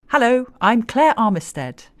Hello, I'm Claire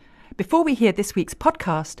Armistead. Before we hear this week's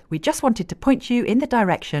podcast, we just wanted to point you in the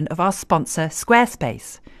direction of our sponsor,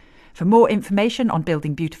 Squarespace. For more information on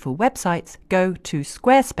building beautiful websites, go to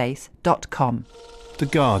squarespace.com. The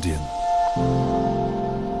Guardian.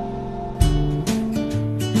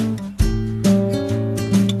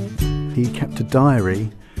 He kept a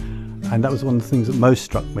diary, and that was one of the things that most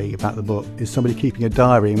struck me about the book, is somebody keeping a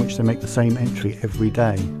diary in which they make the same entry every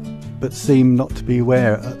day, but seem not to be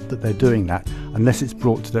aware that they're doing that unless it's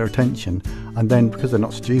brought to their attention. And then, because they're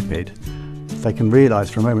not stupid, they can realise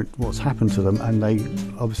for a moment what's happened to them, and they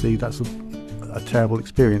obviously that's a terrible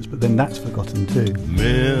experience, but then that's forgotten too.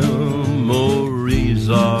 Memories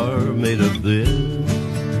are made of this.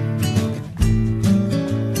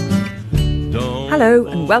 Hello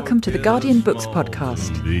and welcome to the Guardian Books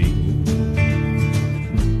podcast.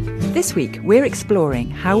 This week we're exploring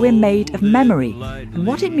how we're made of memory and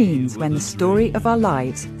what it means when the story of our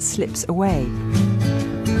lives slips away.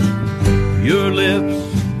 Your lips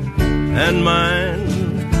and mine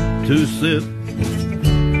to sip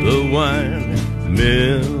the wine.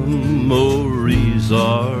 Memories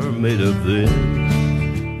are made of this.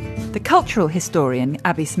 The cultural historian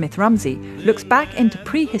Abby Smith Rumsey looks back into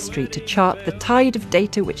prehistory to chart the tide of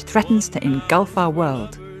data which threatens to engulf our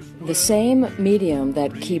world. The same medium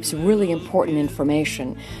that keeps really important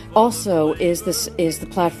information also is the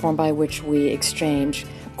platform by which we exchange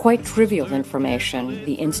quite trivial information,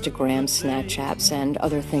 the Instagram, Snapchats, and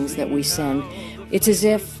other things that we send. It's as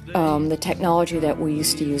if the technology that we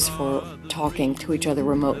used to use for talking to each other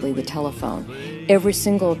remotely, the telephone, every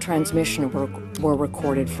single transmission were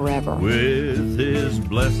recorded forever. With his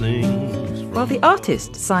blessings. While the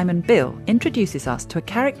artist Simon Bill introduces us to a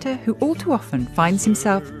character who all too often finds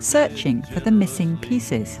himself searching for the missing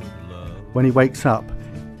pieces. When he wakes up,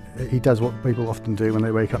 he does what people often do when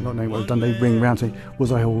they wake up not knowing what they've done. They ring round and say,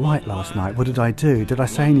 was I all right last night? What did I do? Did I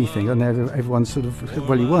say anything? And everyone's sort of,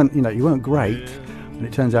 well, you weren't great. And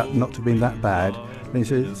it turns out not to have been that bad. Then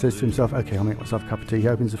he says to himself, okay, I'll make myself a cup of tea. He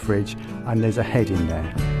opens the fridge and there's a head in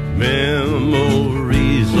there.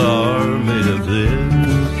 Memories are made of this.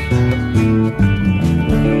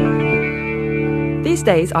 These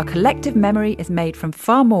days, our collective memory is made from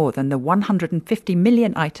far more than the 150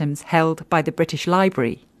 million items held by the British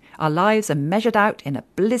Library. Our lives are measured out in a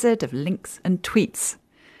blizzard of links and tweets.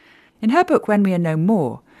 In her book, When We Are No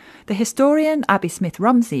More, the historian Abby Smith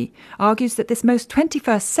Rumsey argues that this most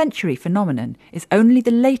 21st century phenomenon is only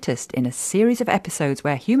the latest in a series of episodes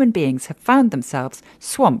where human beings have found themselves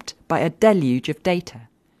swamped by a deluge of data.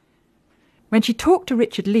 When she talked to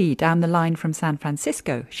Richard Lee down the line from San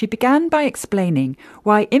Francisco, she began by explaining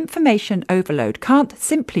why information overload can't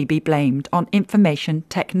simply be blamed on information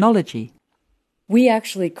technology. We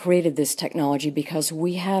actually created this technology because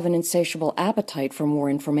we have an insatiable appetite for more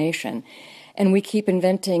information. And we keep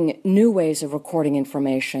inventing new ways of recording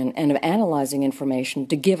information and of analyzing information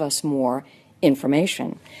to give us more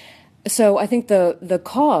information. So I think the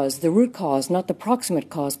root cause, not the proximate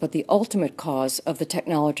cause, but the ultimate cause of the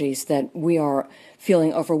technologies that we are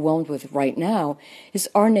feeling overwhelmed with right now is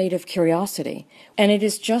our native curiosity. And it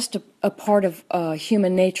is just a part of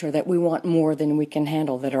human nature that we want more than we can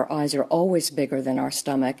handle, that our eyes are always bigger than our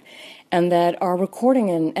stomach, and that our recording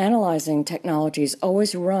and analyzing technologies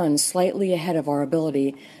always run slightly ahead of our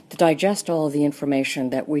ability to digest all of the information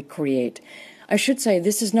that we create. I should say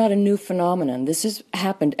this is not a new phenomenon. This has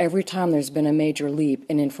happened every time there's been a major leap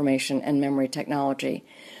in information and memory technology.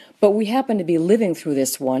 But we happen to be living through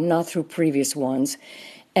this one, not through previous ones,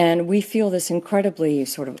 and we feel this incredibly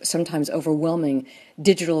sort of sometimes overwhelming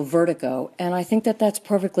digital vertigo, and I think that that's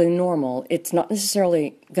perfectly normal. It's not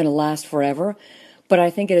necessarily going to last forever, but I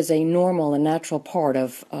think it is a normal and natural part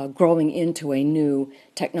of growing into a new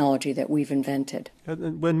technology that we've invented.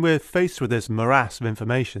 When we're faced with this morass of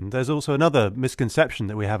information, there's also another misconception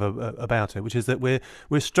that we have about it, which is that we're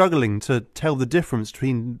struggling to tell the difference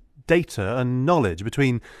between data and knowledge,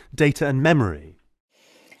 between data and memory.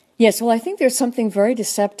 Yes, well, I think there's something very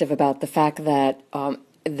deceptive about the fact that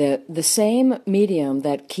the same medium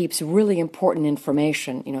that keeps really important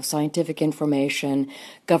information, scientific information,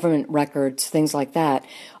 government records, things like that,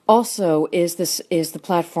 also is the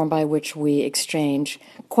platform by which we exchange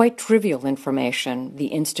quite trivial information,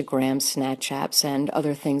 the Instagram, Snapchats, and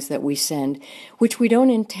other things that we send, which we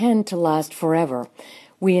don't intend to last forever.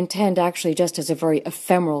 We intend actually just as a very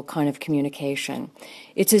ephemeral kind of communication.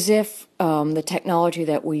 It's as if the technology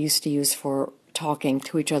that we used to use for talking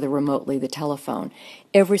to each other remotely, the telephone,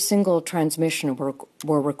 every single transmission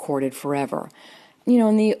were recorded forever.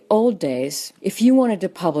 In the old days, if you wanted to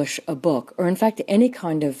publish a book, or in fact any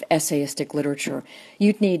kind of essayistic literature,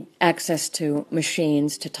 you'd need access to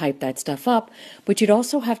machines to type that stuff up, but you'd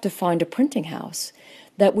also have to find a printing house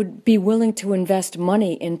that would be willing to invest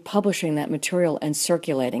money in publishing that material and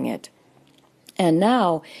circulating it. And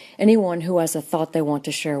now, anyone who has a thought they want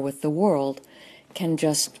to share with the world can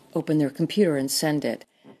just open their computer and send it.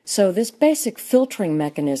 So this basic filtering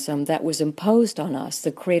mechanism that was imposed on us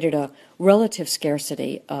that created a relative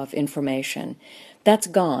scarcity of information, that's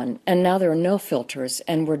gone. And now there are no filters,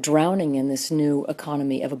 and we're drowning in this new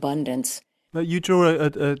economy of abundance. You draw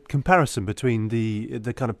a comparison between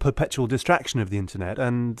the kind of perpetual distraction of the internet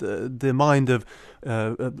and the mind of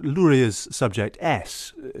Lurier's subject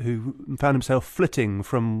S, who found himself flitting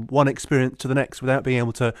from one experience to the next without being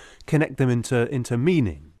able to connect them into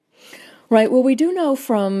meaning. Right. Well, we do know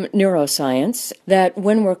from neuroscience that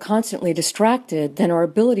when we're constantly distracted, then our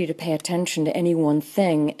ability to pay attention to any one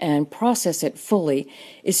thing and process it fully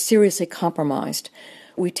is seriously compromised.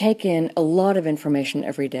 We take in a lot of information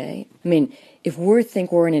every day. I mean, if we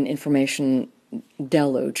think we're in an information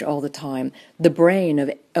deluge all the time, the brain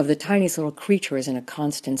of the tiniest little creature is in a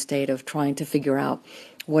constant state of trying to figure out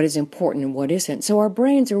what is important and what isn't. So our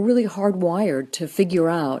brains are really hardwired to figure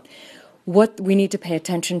out what we need to pay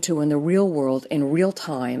attention to in the real world in real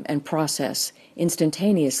time and process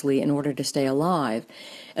instantaneously in order to stay alive.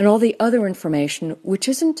 And all the other information, which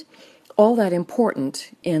isn't all that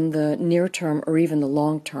important in the near term or even the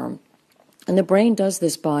long term. And the brain does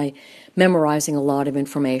this by memorizing a lot of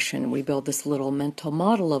information. We build this little mental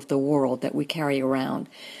model of the world that we carry around,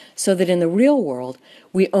 so that in the real world,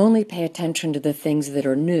 we only pay attention to the things that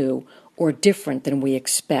are new or different than we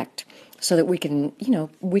expect, so that we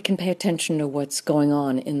can pay attention to what's going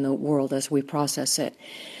on in the world as we process it.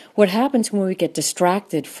 What happens when we get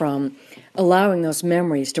distracted from allowing those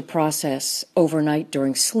memories to process overnight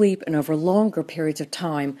during sleep and over longer periods of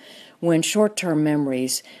time, when short-term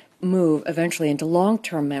memories move eventually into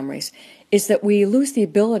long-term memories, is that we lose the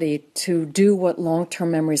ability to do what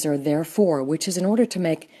long-term memories are there for, which is in order to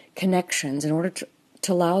make connections, in order to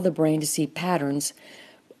allow the brain to see patterns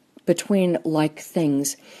between like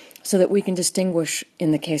things, so that we can distinguish,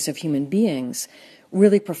 in the case of human beings,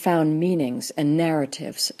 really profound meanings and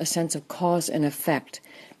narratives, a sense of cause and effect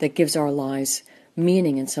that gives our lives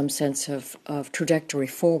meaning and some sense of trajectory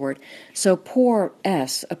forward. So poor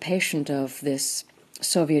S, a patient of this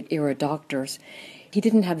Soviet-era doctors, he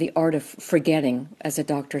didn't have the art of forgetting, as a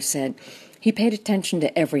doctor said. He paid attention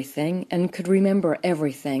to everything and could remember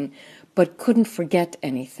everything, but couldn't forget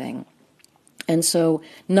anything. And so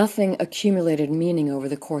nothing accumulated meaning over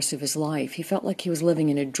the course of his life. He felt like he was living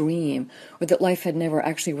in a dream, or that life had never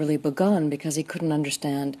actually really begun because he couldn't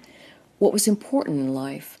understand what was important in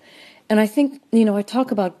life. And I think, I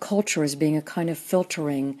talk about culture as being a kind of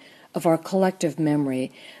filtering of our collective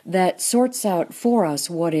memory that sorts out for us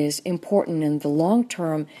what is important in the long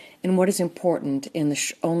term and what is important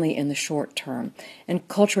only in the short term. And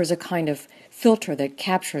culture is a kind of filter that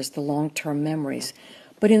captures the long-term memories.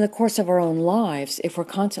 But in the course of our own lives, if we're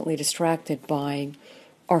constantly distracted by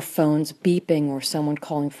our phones beeping or someone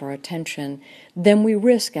calling for our attention, then we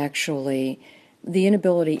risk actually the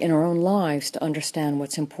inability in our own lives to understand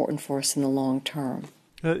what's important for us in the long term.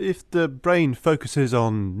 If the brain focuses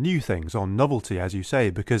on new things, on novelty, as you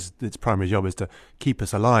say, because its primary job is to keep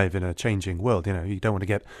us alive in a changing world, you don't want to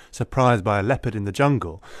get surprised by a leopard in the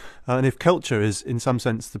jungle. And if culture is, in some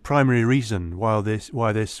sense, the primary reason why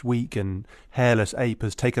this weak and hairless ape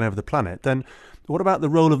has taken over the planet, then what about the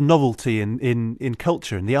role of novelty in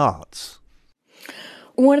culture, in the arts?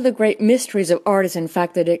 One of the great mysteries of art is, in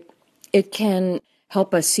fact, that it can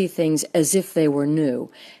help us see things as if they were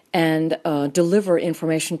new, and deliver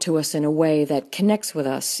information to us in a way that connects with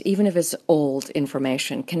us, even if it's old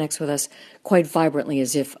information, connects with us quite vibrantly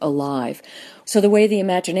as if alive. So the way the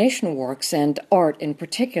imagination works, and art in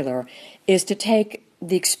particular, is to take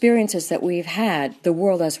the experiences that we've had, the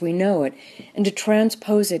world as we know it, and to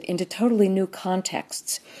transpose it into totally new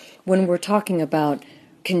contexts. When we're talking about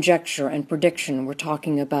conjecture and prediction, we're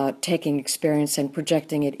talking about taking experience and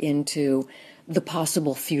projecting it into the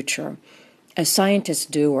possible future, as scientists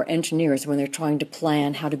do, or engineers, when they're trying to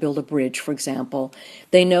plan how to build a bridge, for example.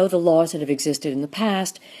 They know the laws that have existed in the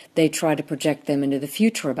past. They try to project them into the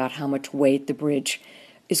future about how much weight the bridge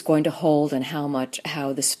is going to hold and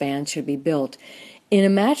how the span should be built. In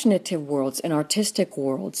imaginative worlds, in artistic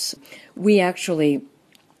worlds, we actually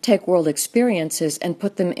take world experiences and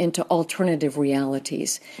put them into alternative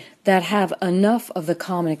realities that have enough of the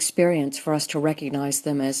common experience for us to recognize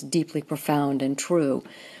them as deeply profound and true,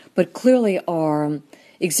 but clearly are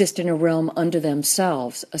exist in a realm unto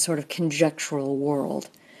themselves, a sort of conjectural world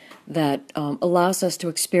that allows us to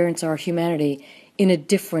experience our humanity in a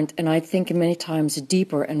different, and I think many times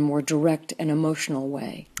deeper and more direct and emotional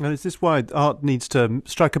way. And is this why art needs to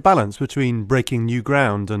strike a balance between breaking new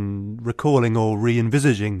ground and recalling or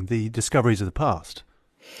re-envisaging the discoveries of the past?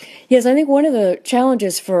 Yes, I think one of the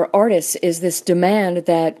challenges for artists is this demand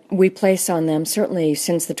that we place on them, certainly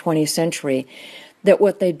since the 20th century, that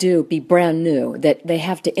what they do be brand new, that they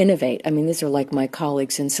have to innovate. I mean, these are like my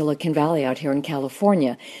colleagues in Silicon Valley out here in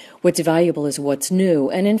California. What's valuable is what's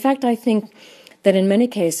new. And in fact, I think that in many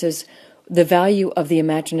cases, the value of the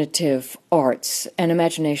imaginative arts and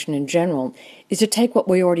imagination in general is to take what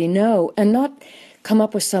we already know and not come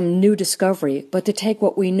up with some new discovery, but to take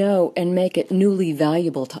what we know and make it newly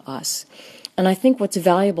valuable to us. And I think what's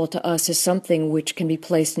valuable to us is something which can be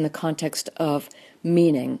placed in the context of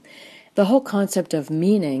meaning. The whole concept of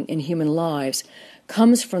meaning in human lives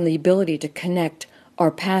comes from the ability to connect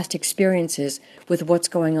our past experiences with what's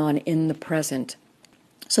going on in the present,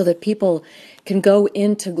 so that people can go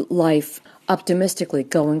into life optimistically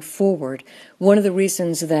going forward. One of the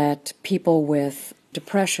reasons that people with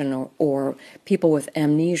depression or people with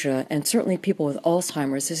amnesia, and certainly people with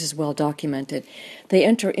Alzheimer's, this is well documented, they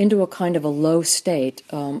enter into a kind of a low state,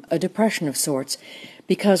 a depression of sorts,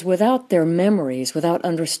 because without their memories, without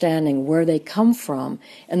understanding where they come from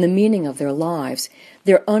and the meaning of their lives,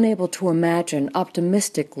 they're unable to imagine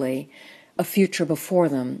optimistically a future before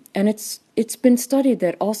them. And it's been studied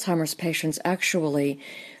that Alzheimer's patients actually,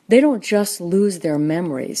 they don't just lose their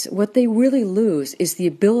memories. What they really lose is the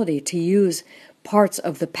ability to use parts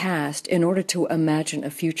of the past in order to imagine a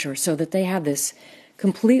future, so that they have this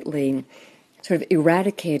completely sort of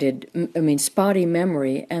eradicated, spotty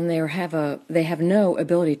memory, and they have no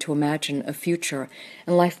ability to imagine a future,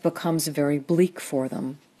 and life becomes very bleak for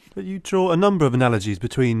them. But you draw a number of analogies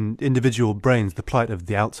between individual brains, the plight of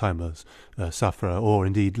the Alzheimer's sufferer, or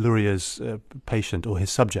indeed Luria's patient, or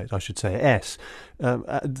his subject, I should say, S.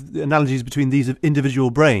 Analogies between these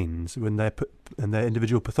individual brains and their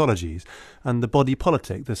individual pathologies, and the body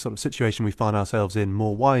politic, the sort of situation we find ourselves in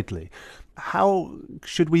more widely. How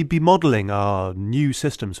should we be modelling our new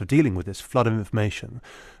systems for dealing with this flood of information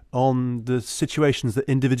on the situations that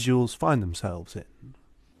individuals find themselves in?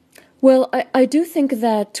 Well, I do think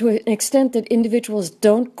that to an extent that individuals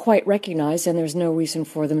don't quite recognize, and there's no reason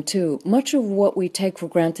for them to, much of what we take for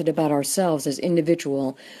granted about ourselves as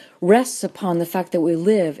individual rests upon the fact that we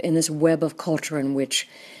live in this web of culture in which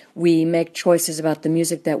we make choices about the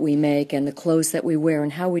music that we make and the clothes that we wear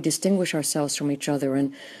and how we distinguish ourselves from each other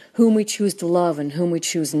and whom we choose to love and whom we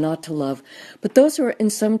choose not to love. But those are, in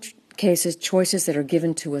some cases, choices that are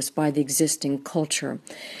given to us by the existing culture.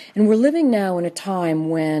 And we're living now in a time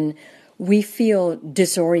when we feel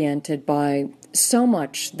disoriented by so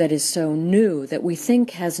much that is so new that we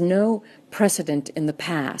think has no precedent in the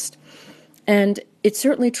past. And it's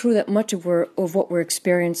certainly true that much of what we're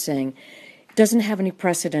experiencing doesn't have any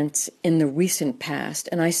precedence in the recent past.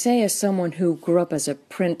 And I say, as someone who grew up as a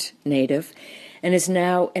print native and is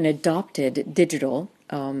now an adopted digital,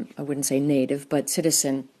 I wouldn't say native, but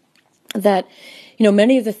citizen, that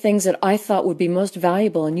many of the things that I thought would be most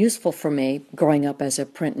valuable and useful for me growing up as a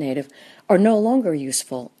print native are no longer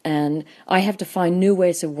useful, and I have to find new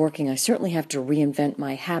ways of working. I certainly have to reinvent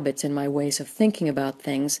my habits and my ways of thinking about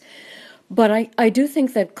things, but I do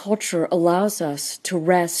think that culture allows us to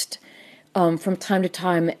rest from time to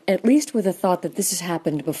time, at least with the thought that this has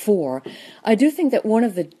happened before. I do think that one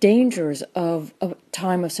of the dangers of a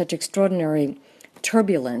time of such extraordinary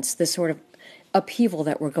turbulence, this sort of upheaval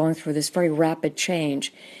that we're going through, this very rapid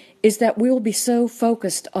change, is that we will be so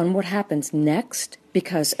focused on what happens next,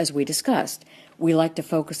 because, as we discussed, we like to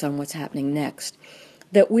focus on what's happening next,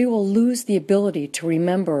 that we will lose the ability to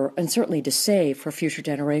remember, and certainly to save for future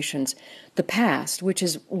generations, the past, which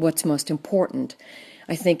is what's most important,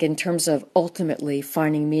 I think, in terms of ultimately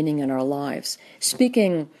finding meaning in our lives.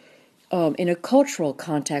 Speaking in a cultural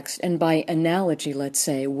context, and by analogy, let's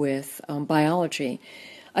say, with biology,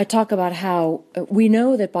 I talk about how we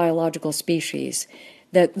know that biological species,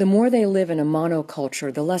 that the more they live in a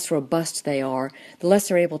monoculture, the less robust they are, the less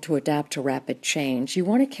they're able to adapt to rapid change. You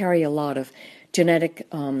want to carry a lot of genetic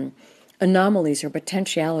anomalies or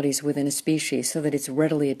potentialities within a species so that it's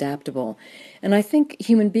readily adaptable. And I think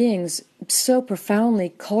human beings, so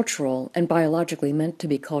profoundly cultural and biologically meant to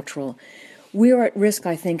be cultural, we are at risk,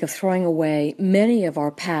 I think, of throwing away many of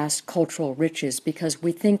our past cultural riches because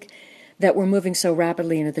we think that we're moving so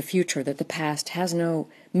rapidly into the future that the past has no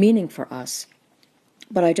meaning for us.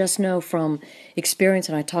 But I just know from experience,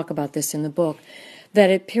 and I talk about this in the book, that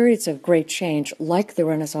at periods of great change, like the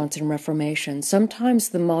Renaissance and Reformation, sometimes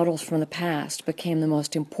the models from the past became the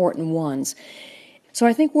most important ones. So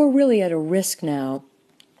I think we're really at a risk now,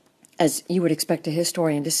 as you would expect a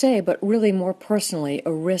historian to say, but really more personally,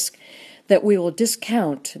 a risk that we will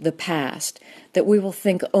discount the past, that we will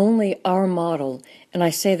think only our model, and I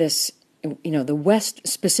say this, the West,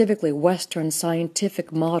 specifically Western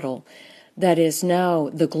scientific model, that is now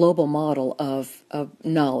the global model of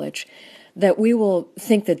knowledge, that we will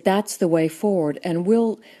think that that's the way forward, and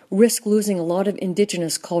we'll risk losing a lot of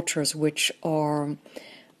indigenous cultures which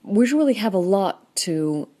really have a lot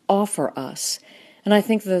to offer us. And I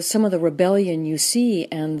think some of the rebellion you see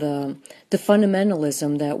and the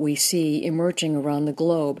fundamentalism that we see emerging around the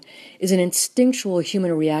globe is an instinctual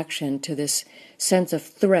human reaction to this sense of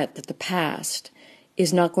threat that the past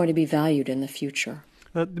is not going to be valued in the future.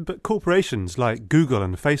 But corporations like Google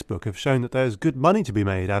and Facebook have shown that there's good money to be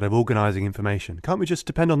made out of organising information. Can't we just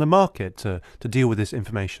depend on the market to deal with this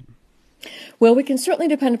information? Well, we can certainly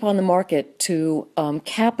depend upon the market to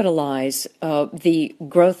capitalize the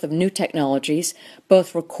growth of new technologies,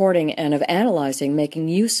 both recording and of analyzing, making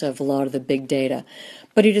use of a lot of the big data.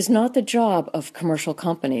 But it is not the job of commercial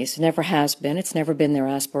companies, never has been, it's never been their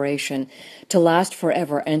aspiration, to last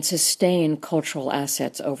forever and sustain cultural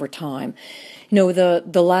assets over time.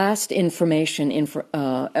 The last information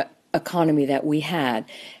economy that we had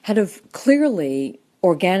a clearly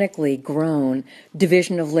organically grown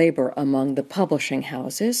division of labor among the publishing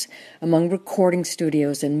houses, among recording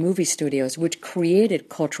studios and movie studios, which created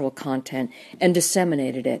cultural content and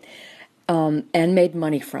disseminated it, and made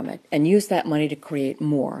money from it, and used that money to create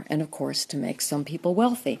more, and of course to make some people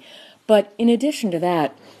wealthy. But in addition to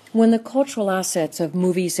that, when the cultural assets of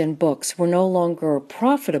movies and books were no longer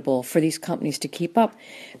profitable for these companies to keep up,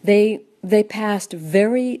 they passed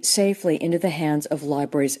very safely into the hands of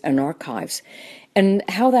libraries and archives. And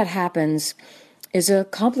how that happens is a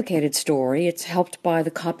complicated story. It's helped by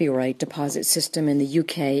the copyright deposit system in the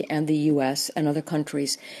UK and the US and other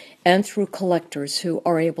countries, and through collectors who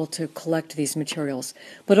are able to collect these materials.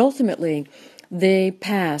 But ultimately, they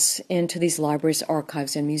pass into these libraries,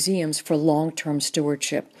 archives, and museums for long-term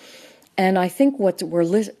stewardship. And I think what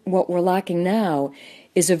we're lacking now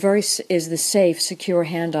is the safe, secure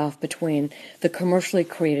handoff between the commercially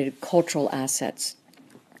created cultural assets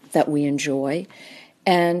that we enjoy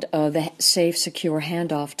and the safe, secure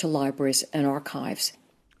handoff to libraries and archives.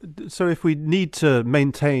 So if we need to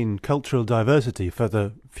maintain cultural diversity for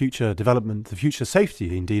the future development, the future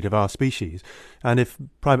safety, indeed, of our species, and if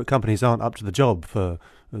private companies aren't up to the job for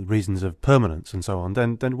reasons of permanence and so on,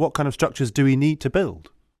 then what kind of structures do we need to build?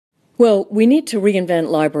 Well, we need to reinvent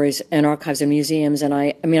libraries and archives and museums, and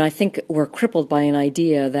I think we're crippled by an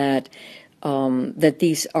idea that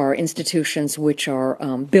these are institutions which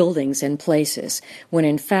are buildings and places, when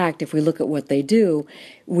in fact, if we look at what they do,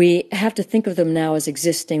 we have to think of them now as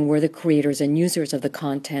existing where the creators and users of the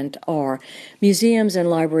content are. Museums and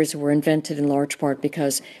libraries were invented in large part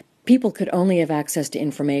because people could only have access to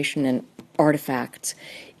information and artifacts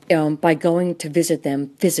by going to visit them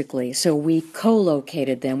physically. So we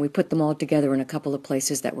co-located them. We put them all together in a couple of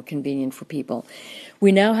places that were convenient for people.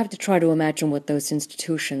 We now have to try to imagine what those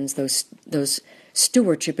institutions, those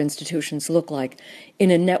stewardship institutions, look like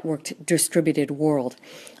in a networked, distributed world.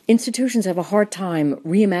 Institutions have a hard time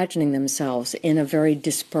reimagining themselves in a very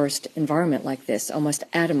dispersed environment like this, almost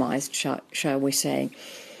atomized, shall we say.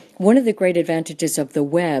 One of the great advantages of the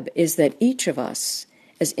web is that each of us,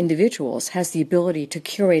 as individuals, has the ability to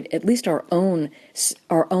curate at least our own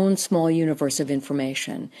small universe of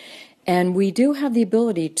information. And we do have the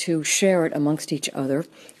ability to share it amongst each other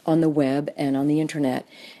on the web and on the internet,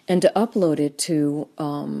 and to upload it to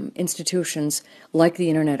institutions like the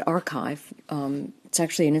Internet Archive. It's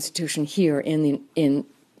actually an institution here in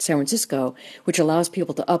San Francisco, which allows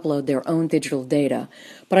people to upload their own digital data.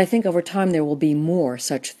 But I think over time there will be more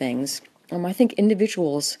such things. I think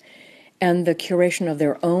individuals and the curation of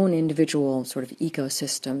their own individual sort of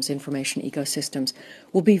ecosystems, information ecosystems,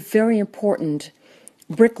 will be very important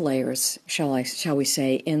bricklayers, shall we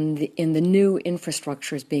say, in the new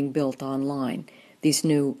infrastructures being built online, these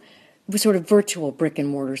new sort of virtual brick and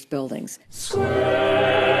mortar buildings.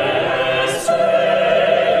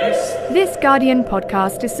 This Guardian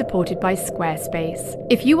podcast is supported by Squarespace.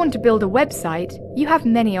 If you want to build a website, you have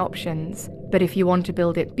many options, but if you want to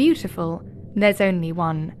build it beautiful, there's only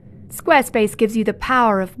one. Squarespace gives you the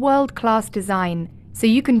power of world-class design, so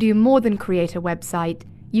you can do more than create a website,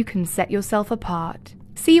 you can set yourself apart.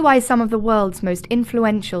 See why some of the world's most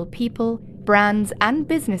influential people, brands, and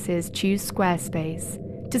businesses choose Squarespace.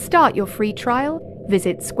 To start your free trial,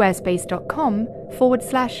 visit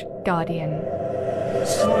squarespace.com/Guardian.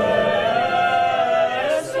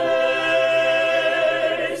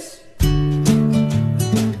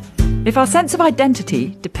 If our sense of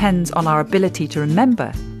identity depends on our ability to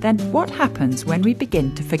remember, then what happens when we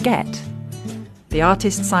begin to forget? The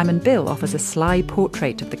artist Simon Bill offers a sly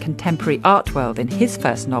portrait of the contemporary art world in his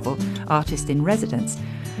first novel, Artist in Residence.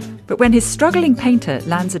 But when his struggling painter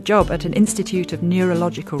lands a job at an institute of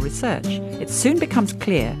neurological research, it soon becomes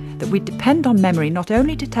clear that we depend on memory not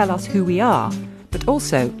only to tell us who we are, but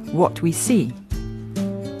also what we see.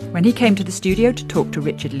 When he came to the studio to talk to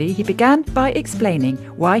Richard Lee, he began by explaining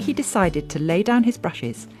why he decided to lay down his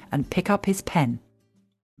brushes and pick up his pen.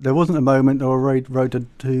 There wasn't a moment or a road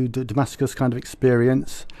to Damascus kind of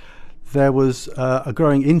experience. There was a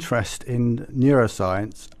growing interest in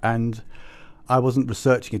neuroscience, and I wasn't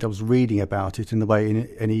researching it, I was reading about it in the way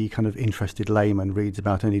any kind of interested layman reads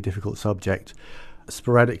about any difficult subject,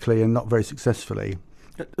 sporadically and not very successfully.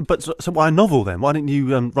 But so why a novel then? Why didn't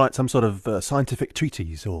you write some sort of scientific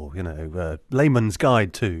treatise or, layman's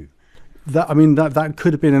guide to? That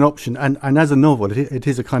could have been an option, and as a novel, it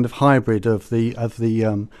is a kind of hybrid of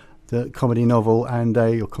the comedy novel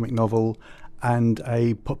or comic novel and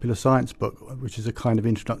a popular science book, which is a kind of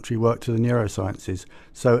introductory work to the neurosciences.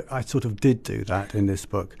 So I sort of did do that in this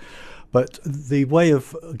book. But the way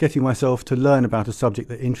of getting myself to learn about a subject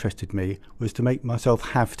that interested me was to make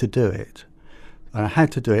myself have to do it. And I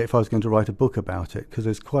had to do it if I was going to write a book about it, because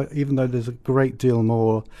even though there's a great deal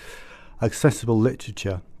more accessible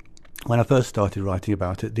literature, when I first started writing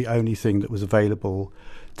about it, the only thing that was available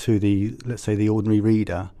to the ordinary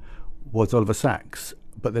reader was Oliver Sacks.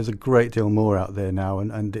 But there's a great deal more out there now,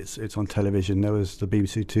 and it's on television. There was the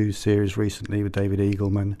BBC Two series recently with David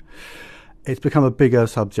Eagleman. It's become a bigger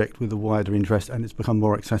subject with a wider interest, and it's become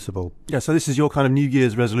more accessible. Yeah, so this is your kind of New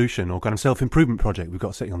Year's resolution or kind of self-improvement project we've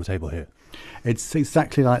got sitting on the table here. It's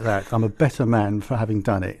exactly like that. I'm a better man for having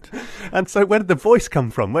done it. And so where did the voice come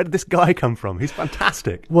from? Where did this guy come from? He's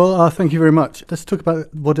fantastic. Well, thank you very much. Let's talk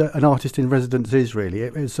about what an artist in residence is, really.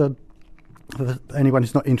 It's for anyone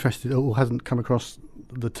who's not interested or hasn't come across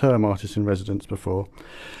the term artist in residence before.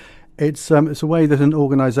 It's a way that an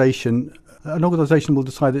organisation will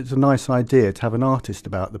decide that it's a nice idea to have an artist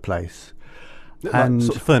about the place. Like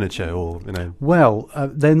sort of furniture, or Well,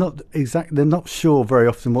 they're not sure very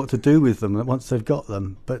often what to do with them once they've got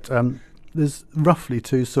them. But there's roughly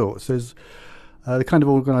two sorts. There's the kind of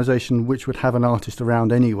organisation which would have an artist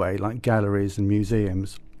around anyway, like galleries and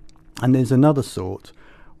museums, and there's another sort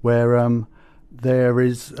where there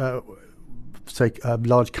is,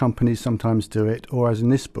 large companies sometimes do it, or as in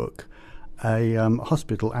this book, a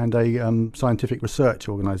hospital and a scientific research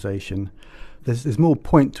organisation. There's more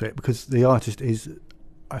point to it because the artist is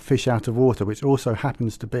a fish out of water, which also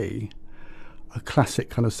happens to be a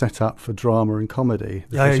classic kind of setup for drama and comedy.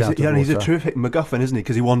 He's a terrific MacGuffin, isn't he?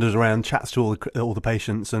 Because he wanders around, chats to all the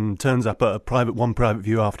patients, and turns up at one private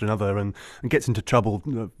view after another, and gets into trouble,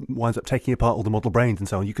 winds up taking apart all the model brains and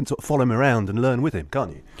so on. You can sort of follow him around and learn with him,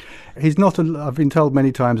 can't you? He's not. I've been told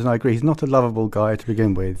many times, and I agree, he's not a lovable guy to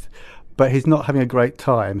begin with. But he's not having a great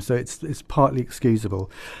time, so it's partly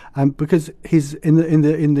excusable, because he's in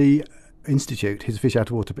the institute. He's a fish out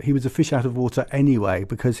of water, but he was a fish out of water anyway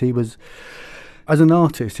because he was, as an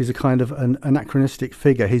artist, he's a kind of an anachronistic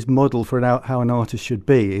figure. His model for how an artist should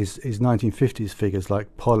be is 1950s figures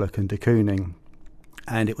like Pollock and de Kooning,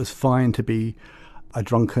 and it was fine to be a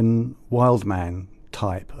drunken wild man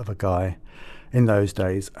type of a guy in those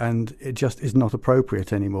days, and it just is not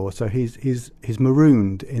appropriate anymore. So he's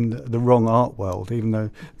marooned in the wrong art world, even though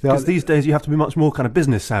because these days you have to be much more kind of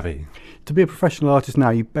business savvy. To be a professional artist now,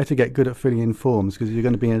 you better get good at filling in forms because you're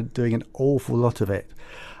going to be doing an awful lot of it.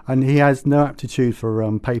 And he has no aptitude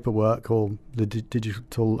for paperwork or the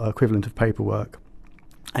digital equivalent of paperwork,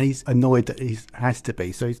 and he's annoyed that he has to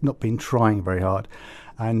be. So he's not been trying very hard.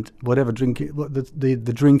 And whatever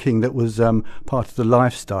the drinking that was part of the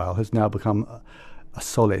lifestyle has now become a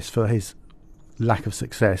solace for his lack of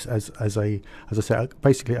success as I say,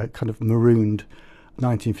 basically a kind of marooned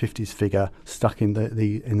 1950s figure stuck in the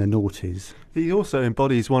noughties. He also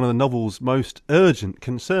embodies one of the novel's most urgent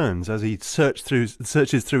concerns as he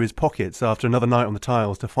searches through his pockets after another night on the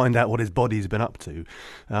tiles to find out what his body's been up to.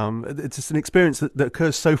 It's just an experience that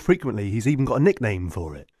occurs so frequently. He's even got a nickname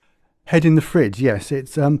for it. Head in the fridge, yes.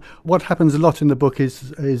 It's what happens a lot in the book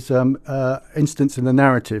is instance in the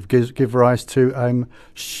narrative give rise to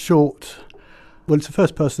short. Well, it's a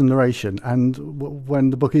first-person narration, and when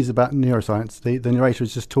the book is about neuroscience, the narrator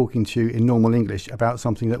is just talking to you in normal English about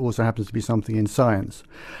something that also happens to be something in science.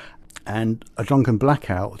 And a drunken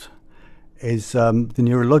blackout is the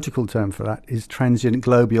neurological term for that is transient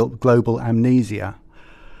global amnesia,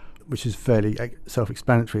 which is fairly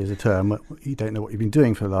self-explanatory as a term. You don't know what you've been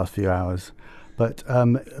doing for the last few hours. But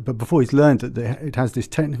before he's learned that it has this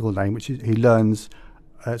technical name, which he learns.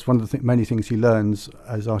 It's one of the many things he learns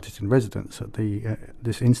as artist in residence at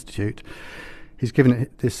this institute. He's given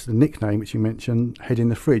it this nickname, which you mentioned, Head in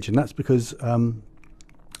the Fridge, and that's because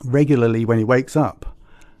regularly when he wakes up,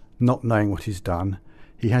 not knowing what he's done,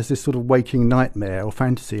 he has this sort of waking nightmare or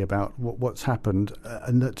fantasy about what's happened,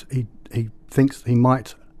 and that he thinks he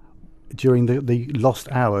might, during the lost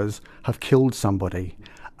hours, have killed somebody,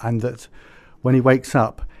 and that when he wakes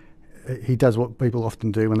up, he does what people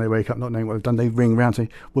often do when they wake up not knowing what they've done. They ring around and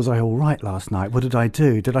say, was I all right last night? What did I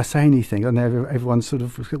do? Did I say anything? And everyone's sort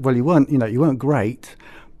of, well, you weren't great,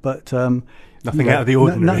 but nothing out of the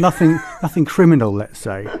ordinary. Nothing criminal, let's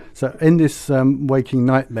say. So in this waking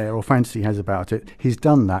nightmare or fantasy he has about it, he's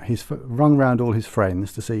done that. He's rung round all his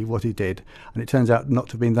friends to see what he did, and it turns out not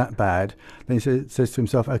to have been that bad. Then he says to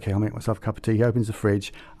himself, okay, I'll make myself a cup of tea. He opens the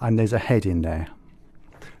fridge, and there's a head in there.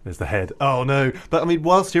 There's the head. Oh no! But I mean,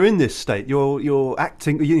 whilst you're in this state, you're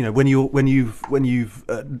acting. You know, when you've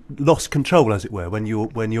lost control, as it were, when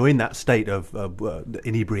you're in that state of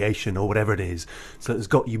inebriation or whatever it is, so it's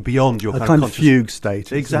got you beyond your kind of fugue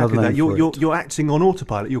state. Exactly that. You're acting on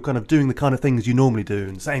autopilot. You're kind of doing the kind of things you normally do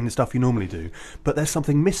and saying the stuff you normally do. But there's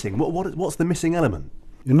something missing. What's the missing element?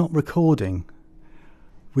 You're not recording.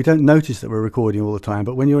 We don't notice that we're recording all the time,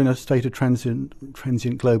 but when you're in a state of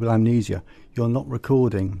transient global amnesia, you're not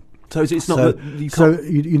recording. So it's not that you can't... So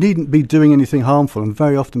you needn't be doing anything harmful, and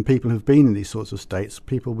very often people who've been in these sorts of states,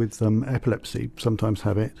 people with epilepsy sometimes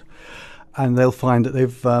have it, and they'll find that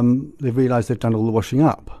they've realised they've done all the washing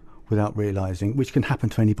up without realising, which can happen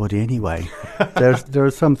to anybody anyway. There are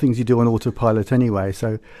some things you do on autopilot anyway,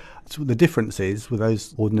 so the difference is with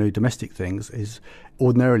those ordinary domestic things is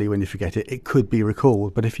ordinarily when you forget it, it could be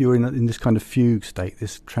recalled. But if you're in this kind of fugue state,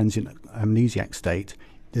 this transient amnesiac state,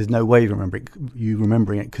 there's no way of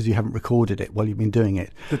remembering it because you haven't recorded it while you've been doing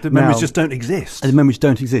it. The memories just don't exist. The memories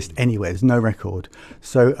don't exist anywhere. There's no record.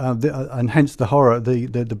 So and hence the horror,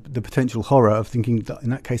 the potential horror of thinking that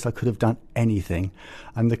in that case I could have done anything,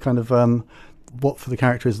 and the kind of what for the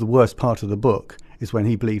character is the worst part of the book is when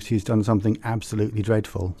he believes he's done something absolutely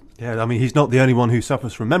dreadful. Yeah, I mean, he's not the only one who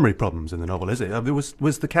suffers from memory problems in the novel, is it?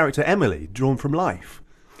 Was the character Emily drawn from life?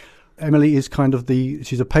 Emily is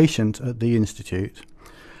she's a patient at the institute,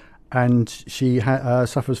 and she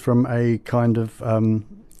suffers from a kind of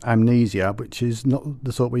amnesia, which is not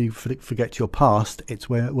the sort where you forget your past. It's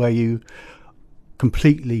where you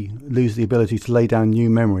completely lose the ability to lay down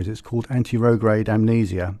new memories. It's called anterograde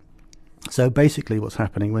amnesia. So basically what's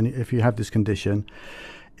happening if you have this condition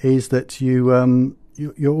is that you're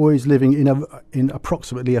always living in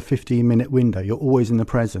approximately a 15-minute window. You're always in the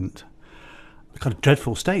present. A kind of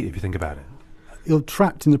dreadful state if you think about it. You're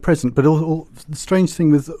trapped in the present, but all the strange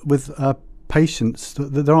thing with patients,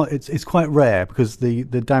 it's quite rare because the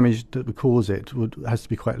damage that would cause it has to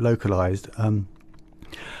be quite localised.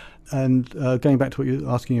 And going back to what you're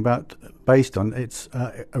asking about, based on,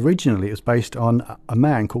 originally it was based on a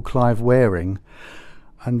man called Clive Waring,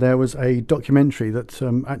 and there was a documentary that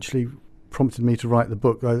actually prompted me to write the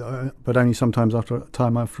book, but only sometimes after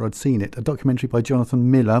I'd seen it. A documentary by Jonathan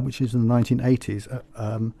Miller, which is in the 1980s,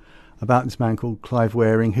 about this man called Clive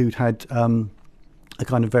Waring, who'd had a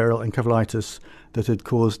kind of viral encephalitis that had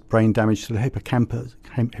caused brain damage to the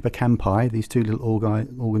hippocampi, these two little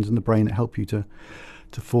organs in the brain that help you to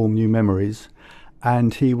form new memories.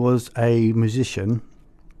 And he was a musician,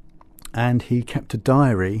 and he kept a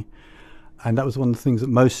diary, and that was one of the things that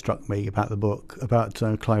most struck me about the book, about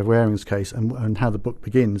Clive Waring's case, and how the book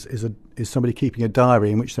begins is somebody keeping a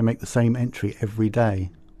diary in which they make the same entry every day,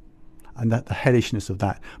 and that the hellishness of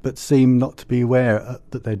that, but seem not to be aware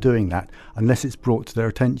that they're doing that unless it's brought to their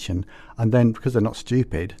attention, and then because they're not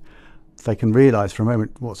stupid, they can realise for a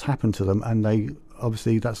moment what's happened to them, and they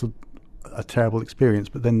obviously that's a terrible experience,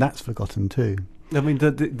 but then that's forgotten too. I mean,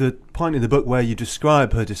 the point in the book where you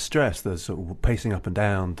describe her distress, the sort of pacing up and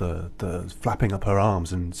down, the flapping up her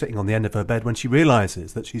arms and sitting on the end of her bed when she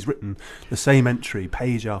realises that she's written the same entry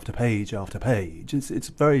page after page after page. It's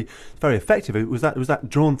very, very effective. Was that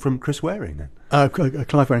drawn from Chris Waring then?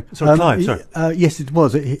 Clive Waring. Sorry, Clive. Sorry. Yes, it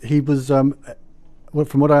was. He was. From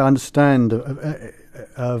what I understand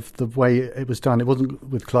of the way it was done, it wasn't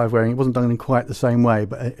with Clive Waring. It wasn't done in quite the same way,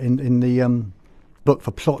 but in the book,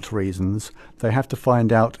 for plot reasons, they have to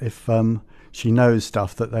find out if she knows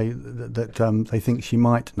stuff that they think she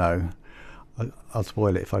might know. I'll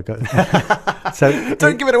spoil it if I go. So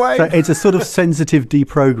don't give it away. So it's a sort of sensitive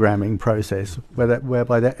deprogramming process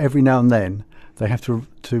whereby every now and then they have to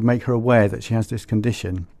make her aware that she has this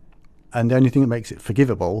condition. And the only thing that makes it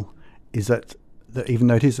forgivable is that even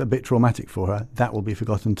though it is a bit traumatic for her, that will be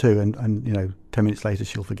forgotten too. And 10 minutes later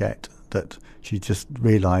she'll forget that she just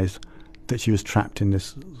realised that she was trapped in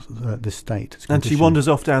this state. And she wanders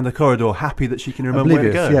off down the corridor, happy that she can remember where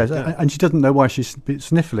to go. Yes, yeah. And she doesn't know why she's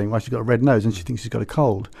sniffling, why she's got a red nose, and she thinks she's got a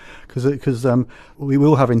cold. Because we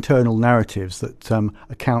will have internal narratives that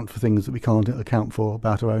account for things that we can't account for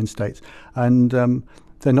about our own states. And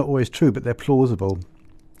they're not always true, but they're plausible.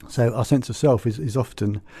 So our sense of self is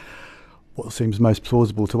often what seems most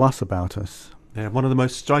plausible to us about us. Yeah, one of the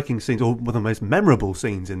most striking scenes, or one of the most memorable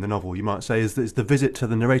scenes in the novel, you might say, is the visit to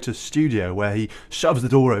the narrator's studio, where he shoves the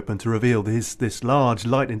door open to reveal this large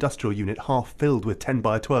light industrial unit half filled with 10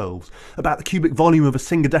 by 12s, about the cubic volume of a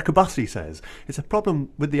single-decker bus, he says. It's a problem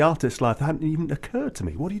with the artist's life that hadn't even occurred to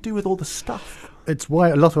me. What do you do with all the stuff? It's why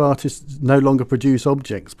a lot of artists no longer produce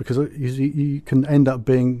objects, because you can end up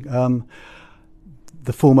being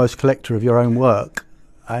the foremost collector of your own work,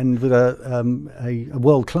 and with a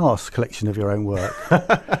world-class collection of your own work.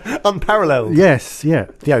 Unparalleled. Yes, yeah,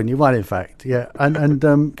 the only one, in fact. Yeah, and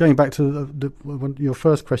going back to your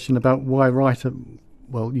first question about why write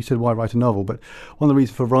you said why write a novel, but one of the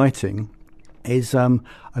reasons for writing is, and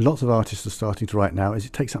lots of artists are starting to write now, is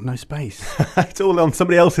it takes up no space. It's all on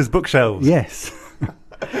somebody else's bookshelves. Yes.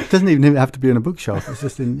 It doesn't even have to be on a bookshelf. It's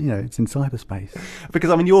just it's in cyberspace.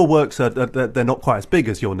 Because your works they're not quite as big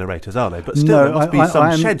as your narrators, are they? But still, there must be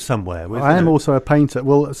some shed somewhere. I am also a painter.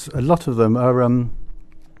 Well, a lot of them are.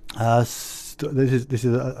 This is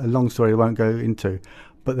a long story I won't go into,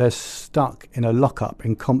 but they're stuck in a lockup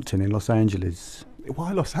in Compton in Los Angeles.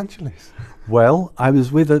 Why Los Angeles? Well, I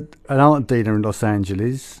was with an art dealer in Los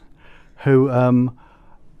Angeles, who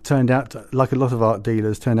turned out, like a lot of art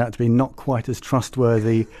dealers, turned out to be not quite as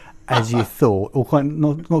trustworthy as you thought, or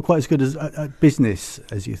not quite as good as at business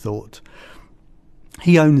as you thought.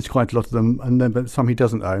 He owns quite a lot of them, but some he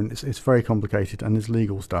doesn't own. It's very complicated, and there's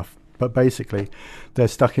legal stuff. But basically, they're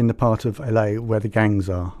stuck in the part of LA where the gangs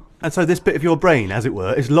are. And so this bit of your brain, as it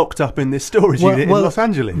were, is locked up in this storage unit in Los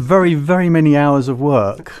Angeles. Very, very many hours of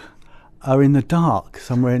work are in the dark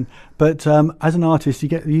somewhere. But as an artist, you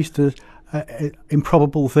get used to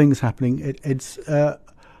improbable things happening. It's a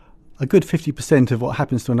good 50% of what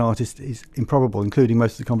happens to an artist is improbable, including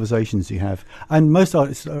most of the conversations you have. And most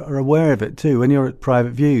artists are aware of it too. When you're at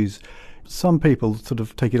private views, some people sort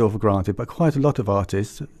of take it all for granted, but quite a lot of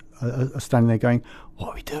artists are standing there going, "What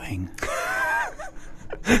are we doing?"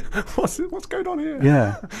 What's going on here?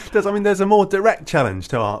 Yeah. There's a more direct challenge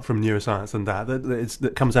to art from neuroscience than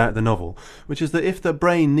that comes out of the novel, which is that if the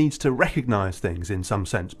brain needs to recognise things in some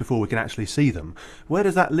sense before we can actually see them, where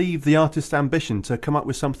does that leave the artist's ambition to come up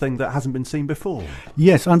with something that hasn't been seen before?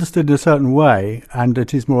 Yes, understood in a certain way, and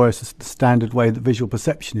it is more or less the standard way that visual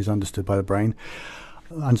perception is understood by the brain,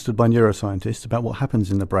 understood by neuroscientists, about what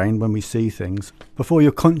happens in the brain when we see things. Before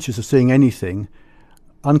you're conscious of seeing anything,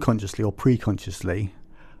 unconsciously or pre-consciously,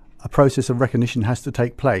 a process of recognition has to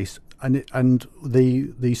take place, and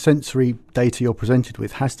the sensory data you're presented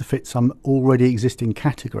with has to fit some already existing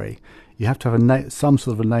category. You have to have some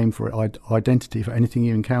sort of a name for it, identity for anything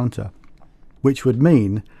you encounter, which would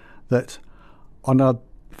mean that on a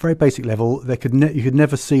very basic level, you could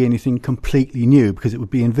never see anything completely new because it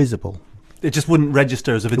would be invisible. It just wouldn't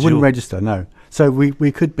register as a visual. It wouldn't register, no. So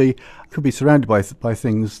we could be surrounded by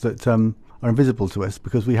things that are invisible to us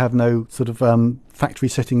because we have no sort of factory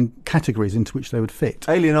setting categories into which they would fit.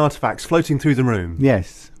 Alien artifacts floating through the room.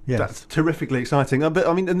 Yes. That's terrifically exciting. But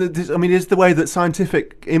is the way that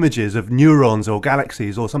scientific images of neurons or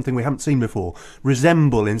galaxies or something we haven't seen before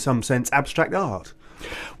resemble, in some sense, abstract art?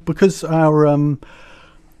 Because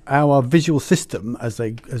our visual system, as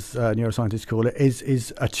neuroscientists call it,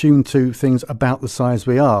 is attuned to things about the size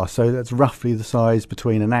we are. So that's roughly the size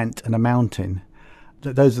between an ant and a mountain.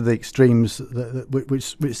 Those are the extremes,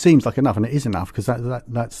 which seems like enough, and it is enough because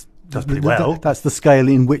that's pretty well. That's the scale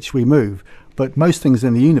in which we move. But most things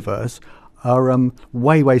in the universe are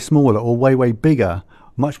way, way smaller or way, way bigger,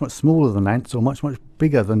 much, much smaller than ants or much, much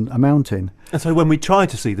bigger than a mountain. And so when we try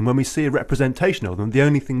to see them, when we see a representation of them, the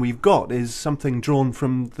only thing we've got is something drawn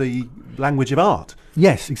from the language of art.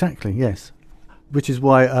 Yes, exactly, yes. Which is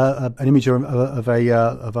why an image of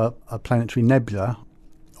a planetary nebula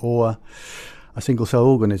or a single-cell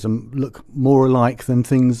organism look more alike than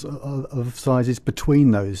things of sizes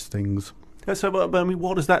between those things. So,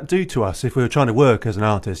 what does that do to us if we were trying to work as an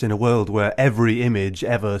artist in a world where every image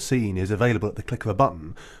ever seen is available at the click of a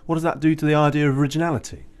button? What does that do to the idea of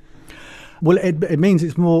originality? Well, it means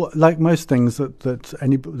it's more like most things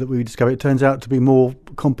that we discover. It turns out to be more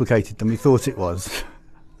complicated than we thought it was.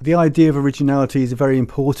 The idea of originality is very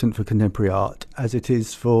important for contemporary art, as it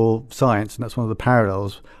is for science, and that's one of the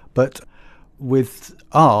parallels. But with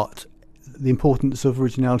art, the importance of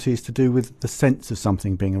originality is to do with the sense of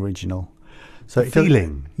something being original. So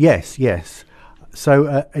feeling. Yes.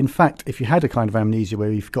 So, in fact, if you had a kind of amnesia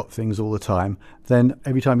where you've got things all the time, then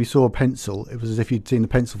every time you saw a pencil, it was as if you'd seen the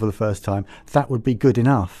pencil for the first time. That would be good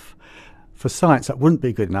enough. For science, that wouldn't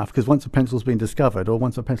be good enough, because once a pencil's been discovered, or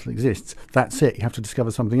once a pencil exists, that's it. You have to discover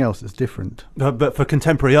something else that's different. But for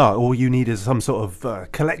contemporary art, all you need is some sort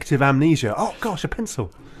of collective amnesia. Oh, gosh, a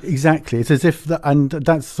pencil. Exactly. It's as if, and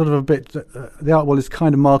that's sort of a bit, the art world is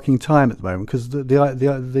kind of marking time at the moment, because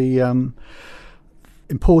the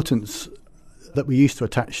importance that we used to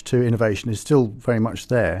attach to innovation is still very much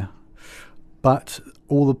there, but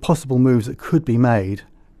all the possible moves that could be made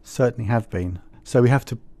certainly have been. So we have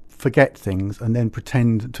to forget things and then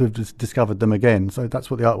pretend to have discovered them again. So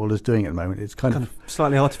that's what the art world is doing at the moment. It's kind of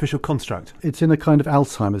slightly artificial construct. It's in a kind of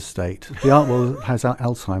Alzheimer's state. The art world has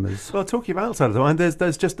Alzheimer's. Well, talking about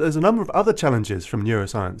Alzheimer's, there's a number of other challenges from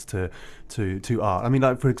neuroscience to art. I mean,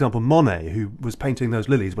 like, for example, Monet, who was painting those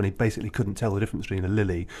lilies when he basically couldn't tell the difference between a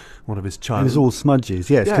lily, one of his child. It was all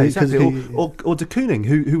smudges, yes. Yeah, exactly. Or de Kooning,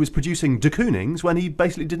 who was producing de Koonings when he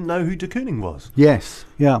basically didn't know who de Kooning was. Yes,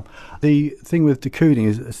 yeah. The thing with de Kooning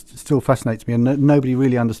is still fascinates me, and nobody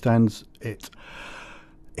really understands it.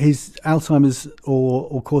 His Alzheimer's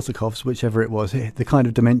or Korsakoff's, whichever it was, the kind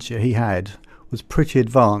of dementia he had was pretty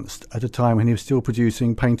advanced at a time when he was still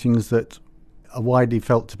producing paintings that are widely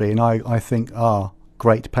felt to be, and I think are,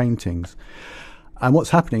 great paintings. And what's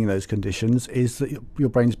happening in those conditions is that your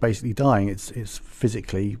brain's basically dying. It's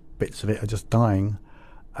physically, bits of it are just dying.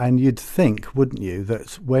 And you'd think, wouldn't you,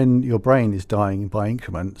 that when your brain is dying by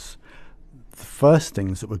increments, the first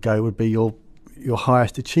things that would go would be your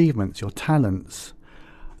highest achievements, your talents,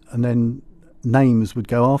 and then names would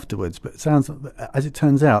go afterwards. But as it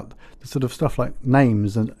turns out, the sort of stuff like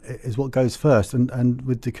names is what goes first. And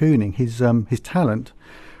with de Kooning, his talent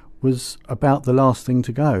was about the last thing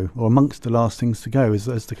to go, or amongst the last things to go,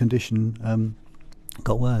 as the condition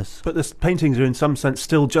got worse. But the paintings are in some sense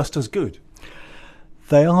still just as good.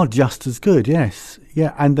 They are just as good, yes,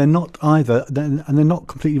 yeah, and they're not either, and they're not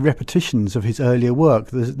completely repetitions of his earlier work.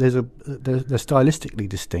 They're stylistically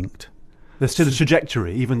distinct. There's still a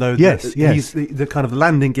trajectory, even though yes. the kind of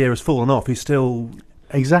landing gear has fallen off. He's still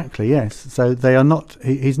exactly, yes. So they are not.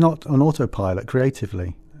 He's not on autopilot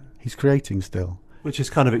creatively. He's creating still, which is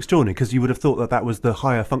kind of extraordinary, because you would have thought that was the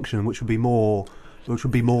higher function, which would be more.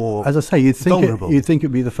 As I say, you'd think vulnerable. You'd think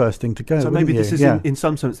it'd be the first thing to go. So maybe this is, yeah. in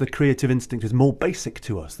some sense, the creative instinct is more basic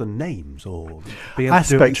to us than names or being able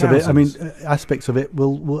aspects to do it in of it. I mean, aspects of it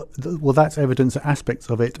will that's evidence that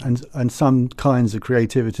aspects of it and some kinds of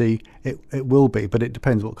creativity it will be, but it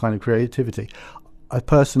depends what kind of creativity. A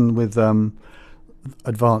person with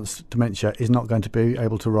advanced dementia is not going to be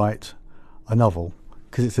able to write a novel,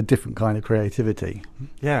 because it's a different kind of creativity.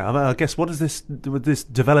 Yeah, I mean, I guess with this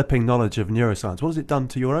developing knowledge of neuroscience, what has it done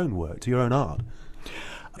to your own work, to your own art?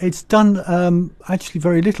 It's done actually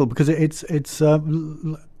very little, because it's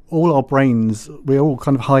all our brains. We're all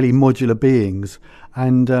kind of highly modular beings,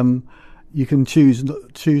 and you can choose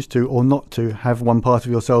to or not to have one part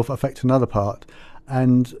of yourself affect another part,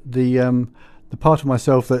 and the part of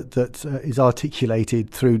myself that is articulated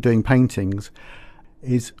through doing paintings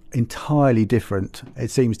is entirely different, it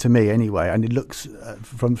seems to me anyway, and it looks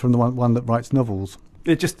from the one that writes novels.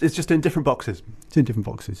 It's just in different boxes. It's in different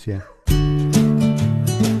boxes, yeah.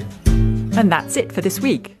 And that's it for this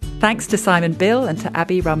week. Thanks to Simon Bill and to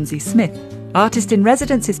Abby Rumsey Smith. Artist in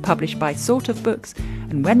Residence is published by Sort of Books,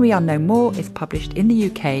 and When We Are No More is published in the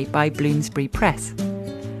UK by Bloomsbury Press.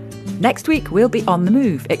 Next week, we'll be on the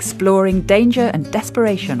move, exploring danger and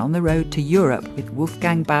desperation on the road to Europe with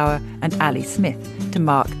Wolfgang Bauer and Ali Smith to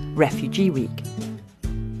mark Refugee Week.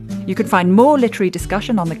 You can find more literary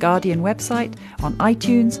discussion on the Guardian website, on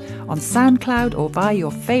iTunes, on SoundCloud, or via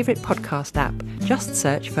your favourite podcast app. Just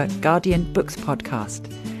search for Guardian Books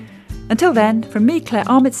Podcast. Until then, from me, Claire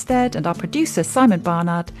Armitstead, and our producer, Simon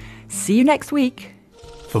Barnard, see you next week.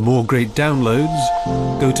 For more great downloads,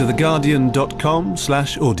 go to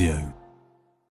theguardian.com/audio.